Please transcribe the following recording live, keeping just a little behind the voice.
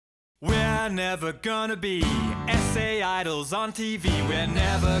We're never gonna be SA Idols on TV. We're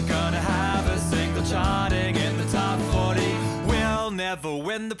never gonna have a single charting in the top 40. We'll never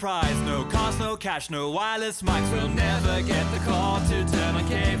win the prize. No cars, no cash, no wireless mics. We'll never get the call to turn on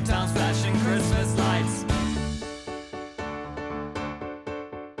Cape Town's flashing Christmas lights.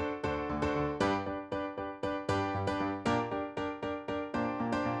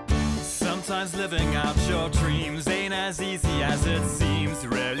 Sometimes living out your dreams ain't as easy as it seems. You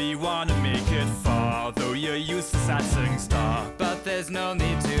really wanna make it far, though you're useless at sing star. But there's no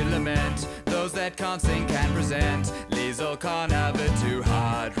need to lament, those that can't sing can present. Liesl can't have it too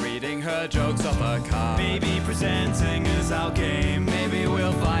hard, reading her jokes off a card. Maybe presenting is our game, maybe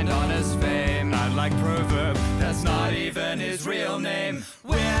we'll find honest fame. Not like Proverb, that's not even his real name.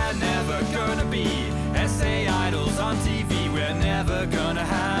 We're never gonna be SA Idols on TV. We're never gonna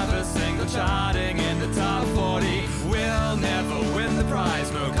have a single charting in the top 40. We'll never win the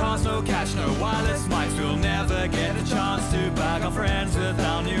prize. No cars, no cash, no wireless mics. We'll never get a chance to bag our friends with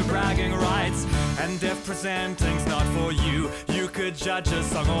our new bragging rights. And if presenting's not for you, you could judge a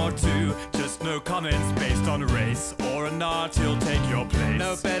song or two. Just no comments based on race, or an art he'll take your place.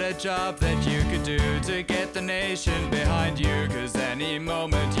 No better job that you could do to get the nation behind you. Cause any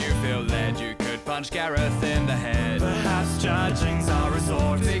moment you feel led, you could punch Gareth in the head. Perhaps judging's our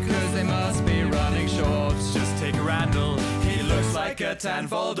resort, because they must be running short. Just take Randall, he looks like a tan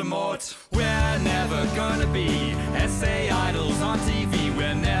Voldemort. We're never gonna be SA Idols on TV.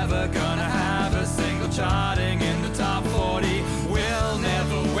 We're never gonna have a single charting in the top 40. We'll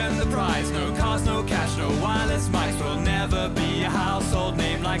never win the prize. No cars, no cash, no wireless mics. We'll never be a household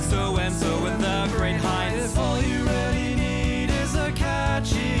name like so-and-so in the Great Heinz. If all you really need is a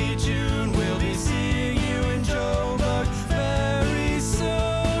catchy tune, we'll be seeing you in Joburg very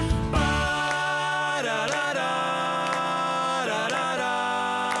soon.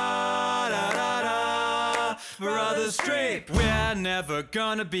 Brother Streep. We're never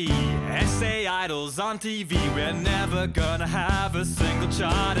gonna be SA Idols on TV. We're never gonna have a single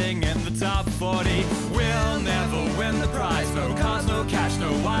charting in the top 40. We'll never win the prize. No cars, no cash,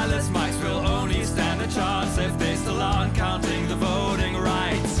 no wire.